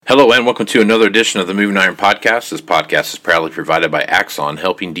Hello and welcome to another edition of the Moving Iron Podcast. This podcast is proudly provided by Axon,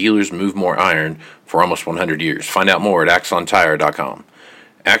 helping dealers move more iron for almost 100 years. Find out more at axontire.com.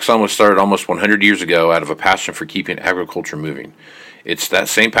 Axon was started almost 100 years ago out of a passion for keeping agriculture moving. It's that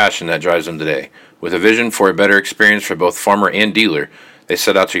same passion that drives them today. With a vision for a better experience for both farmer and dealer, they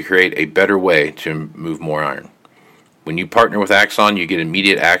set out to create a better way to move more iron. When you partner with Axon, you get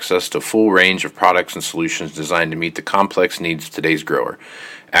immediate access to a full range of products and solutions designed to meet the complex needs of today's grower.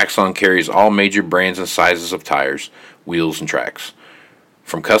 Axon carries all major brands and sizes of tires, wheels, and tracks.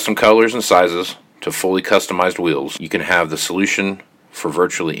 From custom colors and sizes to fully customized wheels, you can have the solution for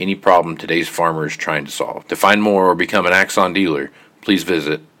virtually any problem today's farmer is trying to solve. To find more or become an Axon dealer, please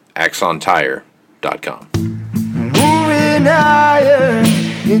visit axontire.com. Moving iron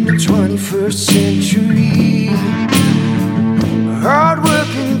in the 21st century.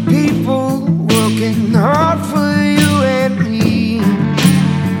 Hard-working people working hard for you and me.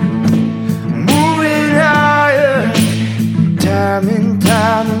 Moving iron, time and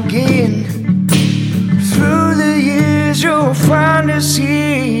time again. Through the years you'll find us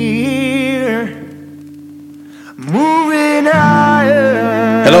here. Moving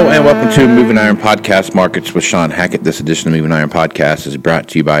iron. Hello and welcome to Moving Iron Podcast Markets with Shawn Hackett. This edition of Moving Iron Podcast is brought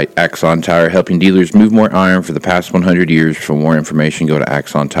to you by Axon Tire, helping dealers move more iron for the past 100 years. For more information, go to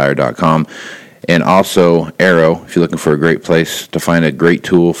axontire.com. And also Arrow, if you're looking for a great place to find a great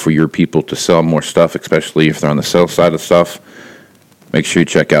tool for your people to sell more stuff, especially if they're on the sales side of stuff, make sure you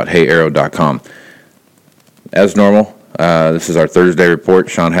check out heyarrow.com. As normal, this is our Thursday report.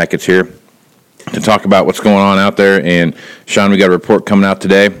 Shawn Hackett's here to talk about what's going on out there. And Shawn, we got a report coming out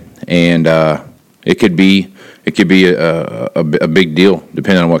today, and it could be a big deal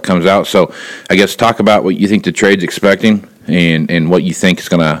depending on what comes out. So I guess talk about what you think the trade's expecting and what you think is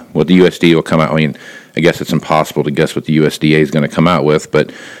what the USDA will come out. I mean, I guess it's impossible to guess what the USDA is going to come out with,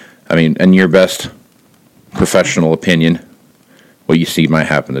 but I mean, in your best professional opinion, what you see might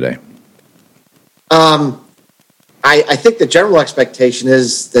happen today. I think the general expectation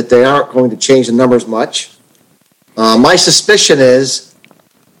is that they aren't going to change the numbers much. My suspicion is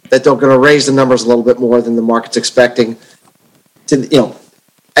that they're going to raise the numbers a little bit more than the market's expecting.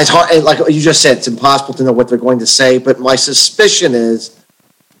 As hard, like you just said, it's impossible to know what they're going to say. But my suspicion is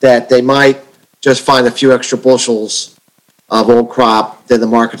that they might just find a few extra bushels of old crop than the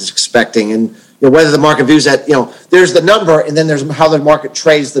market is expecting, and whether the market views that, there's the number, and then there's how the market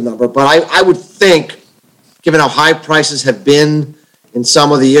trades the number. But I would think, given how high prices have been and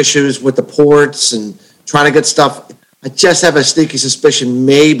some of the issues with the ports and trying to get stuff, I just have a sneaky suspicion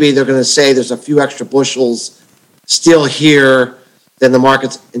maybe they're going to say there's a few extra bushels still here than the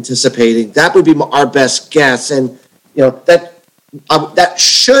market's anticipating. That would be our best guess. And, that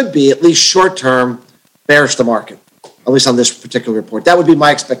should be, at least short term, bearish the market, at least on this particular report. That would be my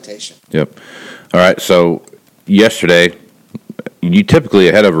expectation. Yep. All right. So yesterday, you typically,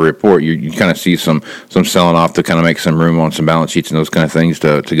 ahead of a report, you kind of see some selling off to kind of make some room on some balance sheets and those kind of things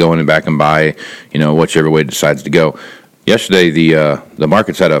to go in and back and buy, whichever way it decides to go. Yesterday, the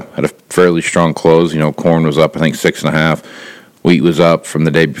markets had a fairly strong close. Corn was up, I think, 6.5. Wheat was up from the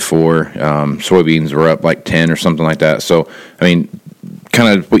day before. Soybeans were up like 10 or something like that. So, I mean,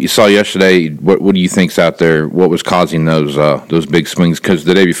 kind of what you saw yesterday, what do you think's out there? What was causing those big swings? Because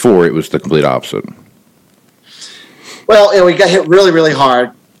the day before, it was the complete opposite. Well, we got hit really, really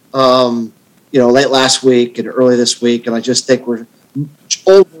hard, late last week and early this week, and I just think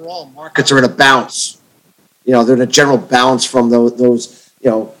overall markets are in a bounce. They're in a general bounce from those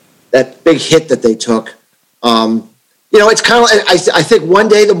that big hit that they took. It's kind of like, I think one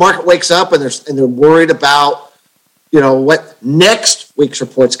day the market wakes up and they're worried about, what next week's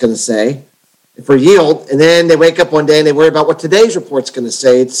report's going to say for yield, and then they wake up one day and they worry about what today's report's going to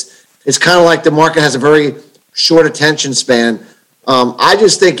say. It's kind of like the market has a very short attention span. I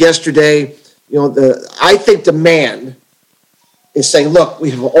just think yesterday, I think demand is saying, look, we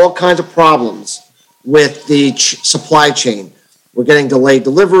have all kinds of problems with the supply chain. We're getting delayed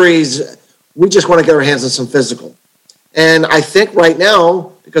deliveries. We just want to get our hands on some physical. And I think right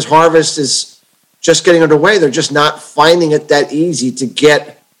now, because harvest is just getting underway, they're just not finding it that easy to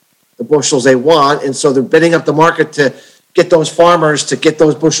get the bushels they want. And so they're bidding up the market to get those farmers to get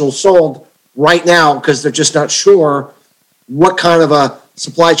those bushels sold right now, because they're just not sure what kind of a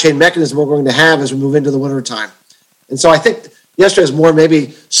supply chain mechanism we're going to have as we move into the winter time. And so I think yesterday was more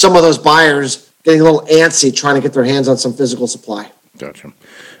maybe some of those buyers getting a little antsy trying to get their hands on some physical supply. Gotcha.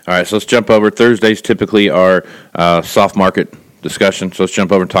 All right, so let's jump over. Thursdays typically are soft market discussion, so let's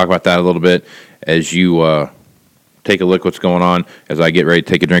jump over and talk about that a little bit as you take a look what's going on. As I get ready to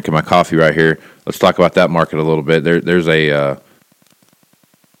take a drink of my coffee right here, let's talk about that market a little bit. There's a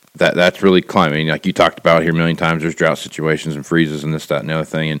that's really climbing. Like you talked about here a million times, there's drought situations and freezes and this, that, and the other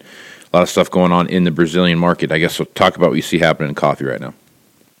thing, and a lot of stuff going on in the Brazilian market. I guess we'll talk about what you see happening in coffee right now.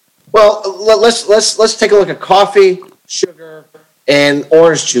 Well, let's take a look at coffee, sugar, and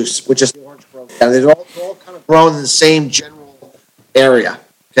orange juice, which is the orange growth. They're all kind of grown in the same general area.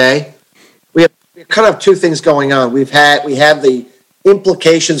 Okay, we kind of have two things going on. We have the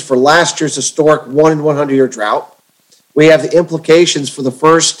implications for last year's historic 1 in 100 year drought. We have the implications for the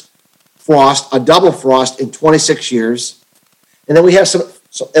first frost, a double frost in 26 years, and then we have some.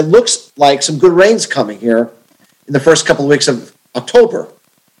 So it looks like some good rains coming here in the first couple of weeks of October.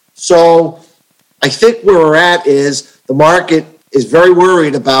 So I think where we're at is the market is very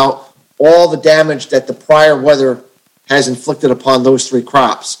worried about all the damage that the prior weather has inflicted upon those three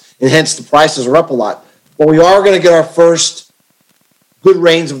crops, and hence the prices are up a lot. But we are going to get our first good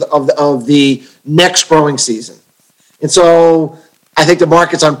rains of the next growing season. And so I think the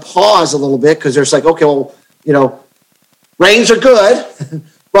market's on pause a little bit because there's like, okay, well, rains are good,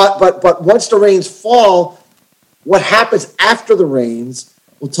 but once the rains fall, what happens after the rains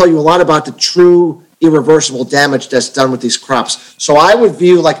will tell you a lot about the true irreversible damage that's done with these crops. So I would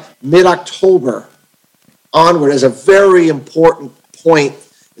view like mid-October onward as a very important point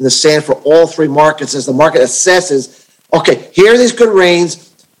in the sand for all three markets as the market assesses, okay, here are these good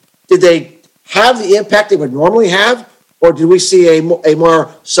rains. Did they have the impact they would normally have? Or do we see a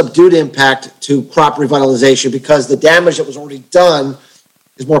more subdued impact to crop revitalization because the damage that was already done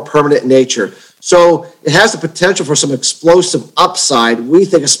is more permanent in nature? So it has the potential for some explosive upside, we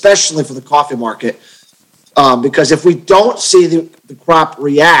think, especially for the coffee market, because if we don't see the crop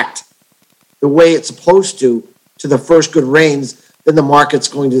react the way it's supposed to the first good rains, then the market's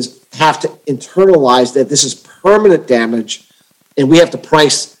going to have to internalize that this is permanent damage, and we have to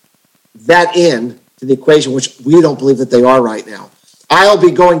price that in to the equation, which we don't believe that they are right now. I'll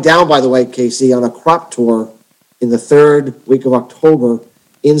be going down, by the way, Casey, on a crop tour in the third week of October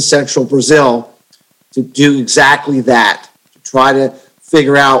in central Brazil to do exactly that, to try to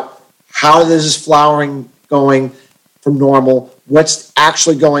figure out how this is flowering going from normal, what's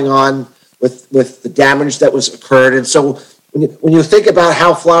actually going on with the damage that was occurred. And so when you think about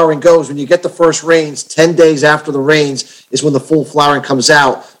how flowering goes, when you get the first rains, 10 days after the rains is when the full flowering comes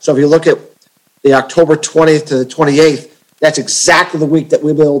out. So if you look at the October 20th to the 28th, that's exactly the week that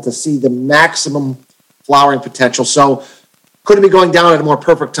we'll be able to see the maximum flowering potential. So couldn't be going down at a more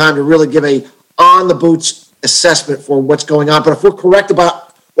perfect time to really give a on-the-boots assessment for what's going on. But if we're correct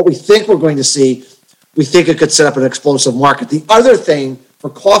about what we think we're going to see, we think it could set up an explosive market. The other thing for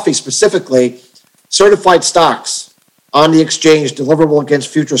coffee specifically, certified stocks on the exchange deliverable against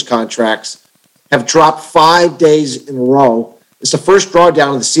futures contracts have dropped 5 days in a row. It's the first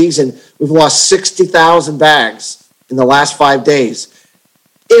drawdown of the season. We've lost 60,000 bags in the last 5 days.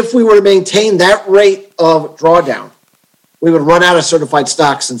 If we were to maintain that rate of drawdown, we would run out of certified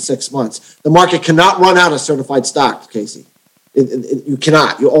stocks in 6 months. The market cannot run out of certified stocks, Casey. You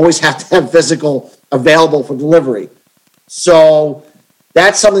cannot. You always have to have physical available for delivery. So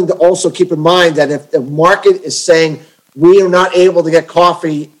that's something to also keep in mind, that if the market is saying we are not able to get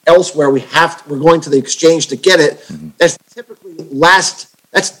coffee elsewhere, we're going to the exchange to get it, that's typically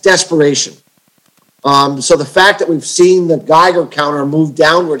that's desperation. So the fact that we've seen the Geiger counter move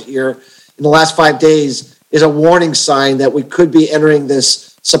downward here in the last 5 days is a warning sign that we could be entering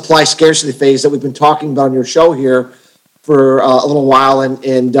this supply scarcity phase that we've been talking about on your show here for a little while.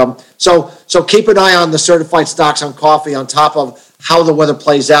 So keep an eye on the certified stocks on coffee on top of how the weather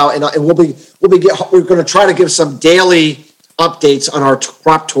plays out, and we're going to try to give some daily updates on our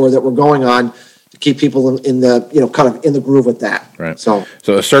crop tour that we're going on to keep people in the kind of in the groove with that. Right. So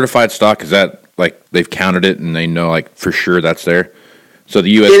a certified stock, is that like they've counted it and they know like for sure that's there? So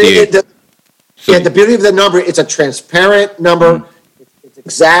the USDA. The beauty of the number, it's a transparent number. It's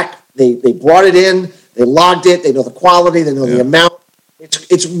exact. They brought it in. They logged it. They know the quality. They know the amount.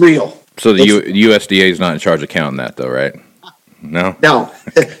 It's real. So the USDA is not in charge of counting that, though, right? No? No.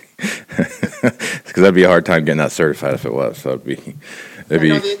 Because that'd be a hard time getting that certified if it was. So the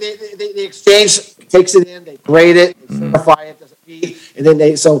exchange takes it in, they grade it, they certify it, does it meet, and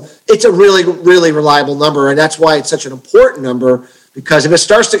then so it's a really, really reliable number, and that's why it's such an important number, because if it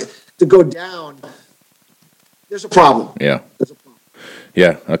starts to go down, there's a problem. Yeah.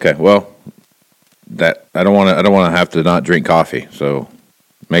 Yeah. Okay. Well, that I don't want to have to not drink coffee. So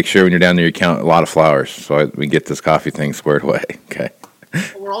make sure when you're down there you count a lot of flowers so we get this coffee thing squared away. Okay.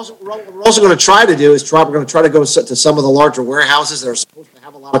 What we're also going to try to do is we're going to try to go to some of the larger warehouses that are supposed to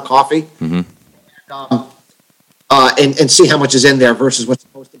have a lot of coffee, and see how much is in there versus what's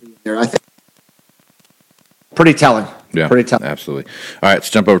supposed to be in there. I think pretty telling. Yeah, pretty tough. Absolutely. All right, let's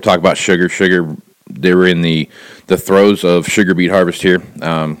jump over to talk about sugar. Sugar, they were in the throes of sugar beet harvest here.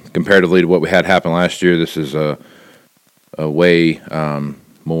 Comparatively to what we had happen last year, this is a way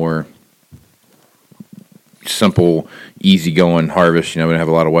more simple, easygoing harvest. We don't have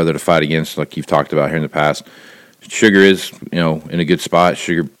a lot of weather to fight against, like you've talked about here in the past. Sugar is, in a good spot.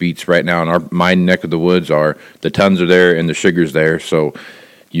 Sugar beets right now in my neck of the woods the tons are there and the sugar's there. So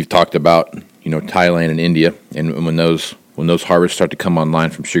you've talked about, Thailand and India, and when those harvests start to come online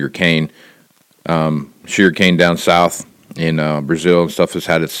from sugar cane down south in Brazil and stuff has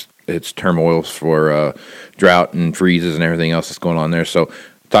had its turmoils for drought and freezes and everything else that's going on there. So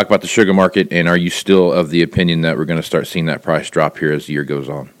talk about the sugar market, and are you still of the opinion that we're going to start seeing that price drop here as the year goes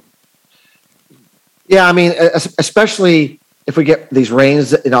on? Yeah, I mean, especially if we get these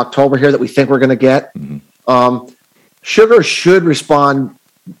rains in October here that we think we're going to get, sugar should respond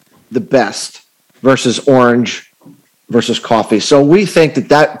the best versus orange versus coffee. So we think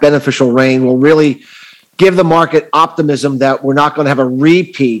that beneficial rain will really give the market optimism that we're not going to have a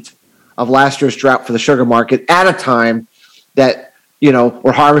repeat of last year's drought for the sugar market at a time that,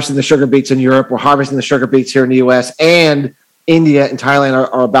 we're harvesting the sugar beets in Europe, we're harvesting the sugar beets here in the U.S., and India and Thailand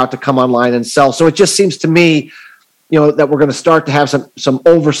are about to come online and sell. So it just seems to me, that we're going to start to have some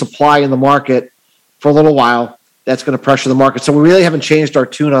oversupply in the market for a little while. That's going to pressure the market. So we really haven't changed our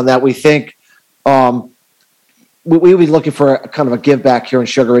tune on that. We think we'll be looking for a kind of a give back here in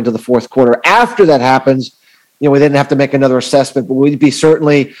sugar into the fourth quarter. After that happens, we then have to make another assessment. But we'd be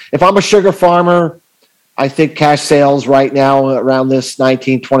certainly, if I'm a sugar farmer, I think cash sales right now around this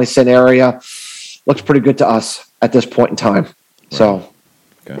 19-20 cent area looks pretty good to us at this point in time. Right. So,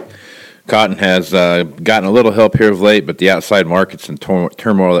 okay. Cotton has gotten a little help here of late, but the outside markets and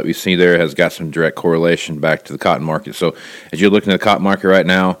turmoil that we see there has got some direct correlation back to the cotton market. So as you're looking at the cotton market right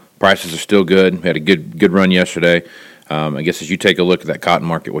now, prices are still good. We had a good run yesterday. I guess as you take a look at that cotton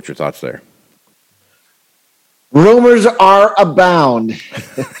market, what's your thoughts there? Rumors are abound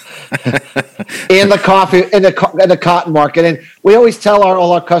in the cotton market, and we always tell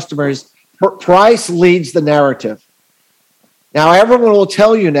all our customers, price leads the narrative. Now, everyone will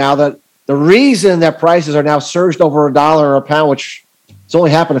tell you now that the reason that prices are now surged over $1 a pound, which it's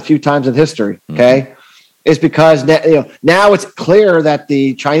only happened a few times in history, okay, is because now it's clear that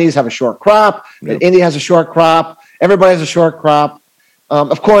the Chinese have a short crop, that India has a short crop, everybody has a short crop.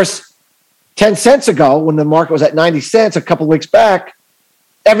 Of course, 10 cents ago, when the market was at 90 cents a couple of weeks back,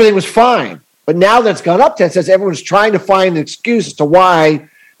 everything was fine. But now that it's gone up 10 cents, everyone's trying to find an excuse as to why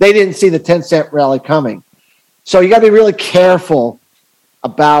they didn't see the 10-cent rally coming. So you got to be really careful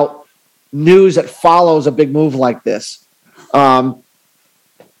about news that follows a big move like this.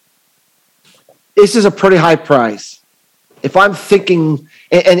 This is a pretty high price. If I'm thinking,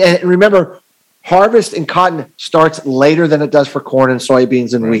 and remember, harvest in cotton starts later than it does for corn and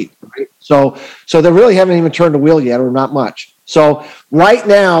soybeans and wheat. Right? So they really haven't even turned the wheel yet, or not much. So right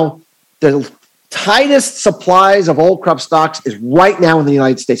now, the tightest supplies of old crop stocks is right now in the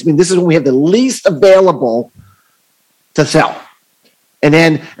United States. I mean, this is when we have the least available to sell. And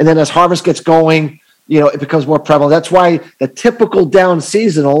then as harvest gets going, it becomes more prevalent. That's why the typical down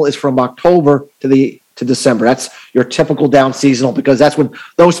seasonal is from October to December. That's your typical down seasonal, because that's when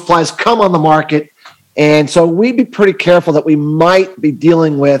those supplies come on the market. And so we'd be pretty careful that we might be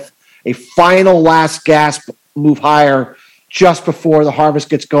dealing with a final last gasp move higher just before the harvest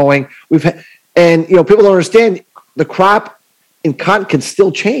gets going. People don't understand the crop in cotton can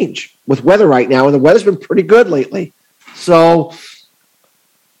still change with weather right now, and the weather's been pretty good lately. So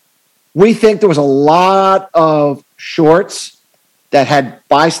we think there was a lot of shorts that had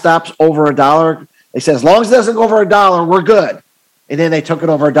buy stops over $1. They said, as long as it doesn't go over $1, we're good. And then they took it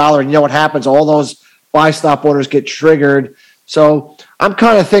over $1, and you know what happens? All those buy stop orders get triggered. So I'm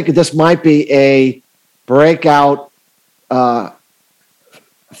kind of thinking this might be a breakout,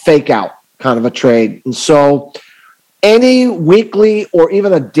 fake out kind of a trade. And so any weekly or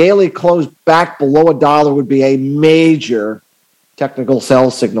even a daily close back below $1 would be a major technical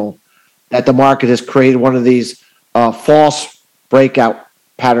sell signal that the market has created one of these false breakout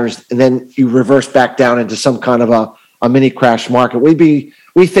patterns, and then you reverse back down into some kind of a mini crash market. We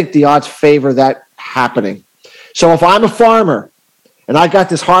think the odds favor that happening. So if I'm a farmer and I got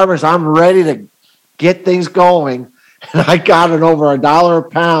this harvest, I'm ready to get things going, and I got it over $1 a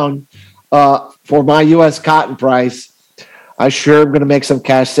pound for my U.S. cotton price, I sure am going to make some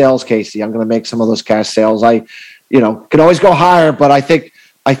cash sales, Casey. I'm going to make some of those cash sales. I can always go higher, but I think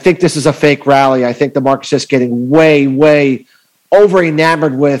this is a fake rally. I think the market's just getting way, way over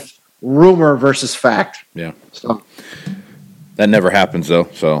enamored with rumor versus fact. Yeah. So that never happens though.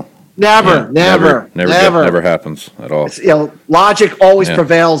 So Never happens at all. Logic always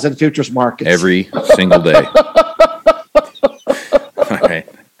prevails in futures markets every single day. All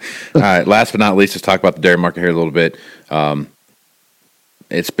right. Last but not least, let's talk about the dairy market here a little bit.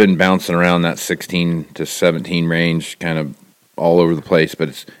 It's been bouncing around that 16 to 17 range, kind of all over the place,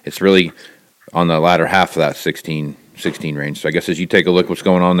 but it's really on the latter half of that 16 range. So I guess as you take a look at what's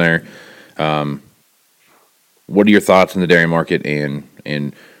going on there, what are your thoughts on the dairy market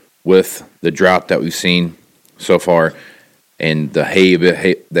and with the drought that we've seen so far and the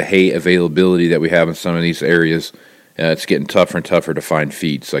hay availability that we have in some of these areas? It's getting tougher and tougher to find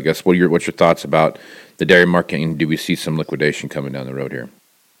feed. So I guess what's your thoughts about the dairy market, and do we see some liquidation coming down the road here?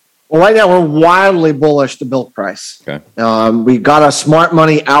 Well, right now we're wildly bullish the milk price. Okay. We got a smart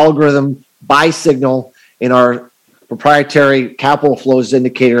money algorithm buy signal in our proprietary capital flows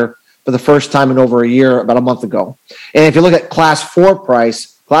indicator for the first time in over a year, about a month ago. And if you look at Class 4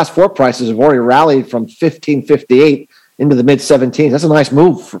 prices have already rallied from 15.58 into the mid-17s. That's a nice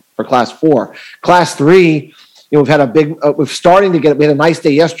move for Class 4. Class 3, we've had we had a nice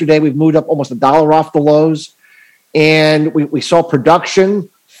day yesterday. We've moved up almost $1 off the lows. And we saw production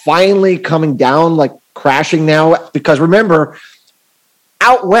finally coming down, like crashing now. Because remember,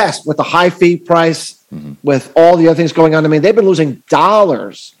 out west with the high feed price, with all the other things going on, they've been losing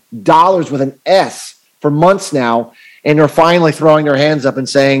dollars with an S for months now. And they're finally throwing their hands up and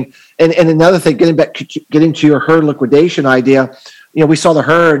saying, and another thing, getting to your herd liquidation idea, we saw the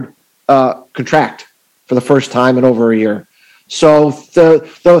herd contract for the first time in over a year. So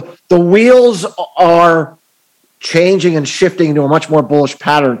the wheels are changing and shifting into a much more bullish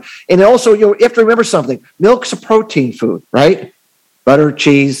pattern. And also, you have to remember something. Milk's a protein food, right? Butter,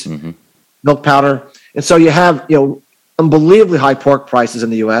 cheese, milk powder. And so you have, unbelievably high pork prices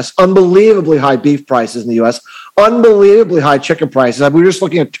in the U.S., unbelievably high beef prices in the U.S., unbelievably high chicken prices. We were just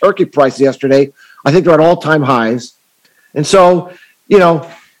looking at turkey prices yesterday. I think they're at all-time highs. And so,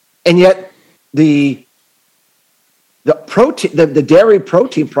 and yet the protein, the dairy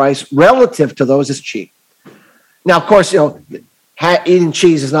protein price relative to those is cheap. Now, of course, eating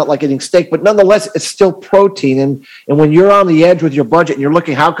cheese is not like eating steak, but nonetheless, it's still protein. And when you're on the edge with your budget and you're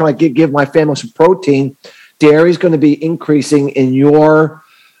looking, how can I give my family some protein? Dairy is going to be increasing in your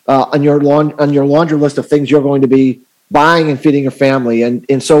on your laundry list of things you're going to be buying and feeding your family.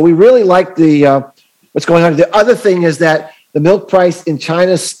 And so we really like the what's going on. The other thing is that the milk price in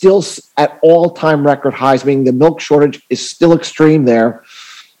China is still at all-time record highs, meaning the milk shortage is still extreme there.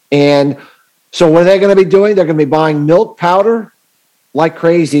 And so what are they going to be doing? They're going to be buying milk powder like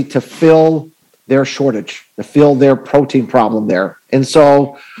crazy to fill their shortage, to fill their protein problem there. And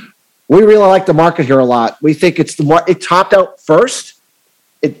so we really like the market here a lot. We think it topped out first,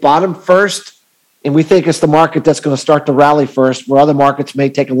 it bottomed first, and we think it's the market that's going to start to rally first, where other markets may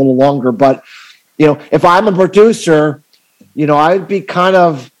take a little longer. But, if I'm a producer,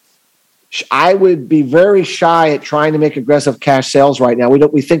 I would be very shy at trying to make aggressive cash sales right now.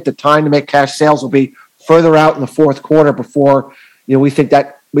 We think the time to make cash sales will be further out in the fourth quarter before, we think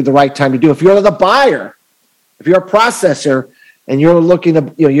that would be the right time to do. If you're the buyer, if you're a processor and you're looking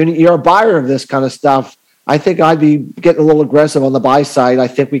to, you're a buyer of this kind of stuff, I think I'd be getting a little aggressive on the buy side. I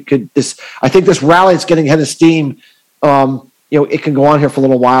think this rally is getting ahead of steam. It can go on here for a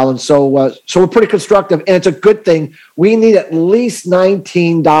little while. And so we're pretty constructive, and it's a good thing. We need at least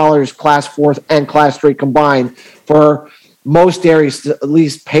 $19 Class 4 and Class 3 combined for most dairies to at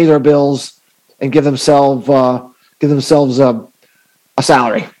least pay their bills and give themselves a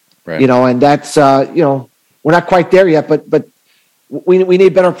salary, right. And that's, we're not quite there yet, but we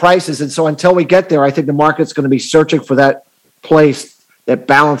need better prices. And so until we get there, I think the market's going to be searching for that place that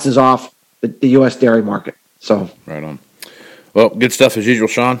balances off the U.S. dairy market. So right on. Well, good stuff as usual,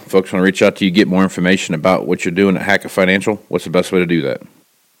 Shawn. Folks want to reach out to you, get more information about what you're doing at Hackett Financial. What's the best way to do that?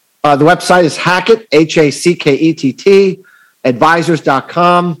 The website is Hackett, Hackett,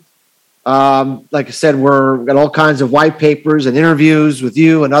 advisors.com. Like I said, we've got all kinds of white papers and interviews with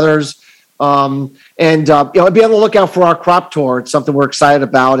you and others. Be on the lookout for our crop tour. It's something we're excited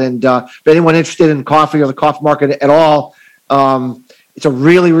about. And if anyone interested in coffee or the coffee market at all, it's a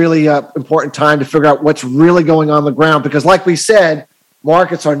really, really important time to figure out what's really going on the ground. Because like we said,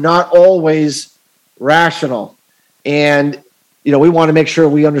 markets are not always rational. And, we want to make sure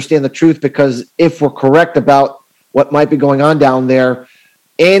we understand the truth, because if we're correct about what might be going on down there,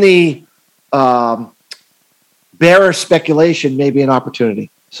 any bearish speculation may be an opportunity.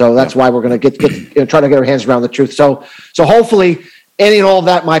 So that's why we're going to try to get our hands around the truth. So hopefully any and all of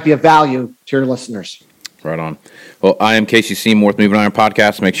that might be of value to your listeners. Right on. Well, I am Casey Seymour with Moving Iron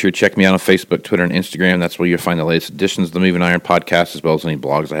Podcast. Make sure to check me out on Facebook, Twitter, and Instagram. That's where you'll find the latest editions of the Moving Iron Podcast, as well as any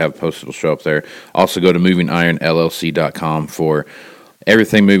blogs I have posted will show up there. Also, go to movingironllc.com for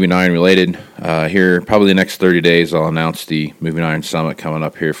everything Moving Iron related. Here, probably the next 30 days, I'll announce the Moving Iron Summit coming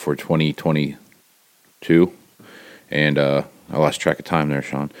up here for 2022. And I lost track of time there,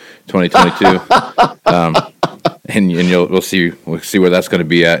 Shawn. 2022. And we'll see where that's going to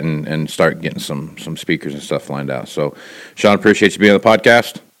be at, and start getting some speakers and stuff lined out. So, Shawn, appreciate you being on the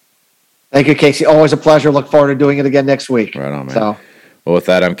podcast. Thank you, Casey. Always a pleasure. Look forward to doing it again next week. Right on, man. Well, with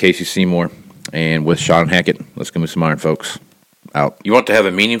that, I'm Casey Seymour, and with Shawn Hackett, let's go move some iron, folks. Out. You want to have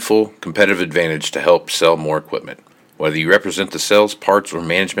a meaningful competitive advantage to help sell more equipment. Whether you represent the sales, parts, or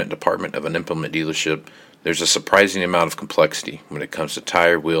management department of an implement dealership, there's a surprising amount of complexity when it comes to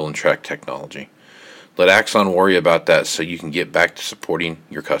tire, wheel, and track technology. Let Axon worry about that so you can get back to supporting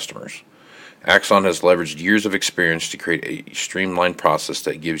your customers. Axon has leveraged years of experience to create a streamlined process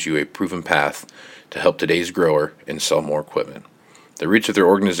that gives you a proven path to help today's grower and sell more equipment. The roots of their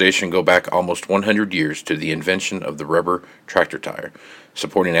organization go back almost 100 years to the invention of the rubber tractor tire.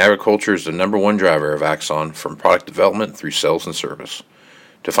 Supporting agriculture is the number one driver of Axon, from product development through sales and service.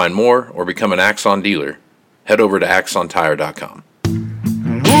 To find more or become an Axon dealer, head over to axontire.com.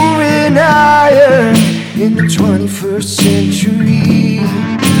 Moving iron in the 21st century.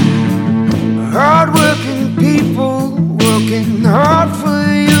 Hard-working people working hard for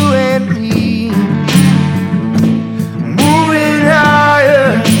you and me. Moving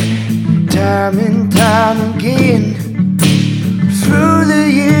iron time and time again. Through the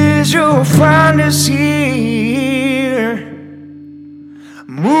years you'll find us here.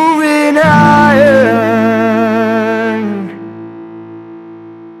 Moving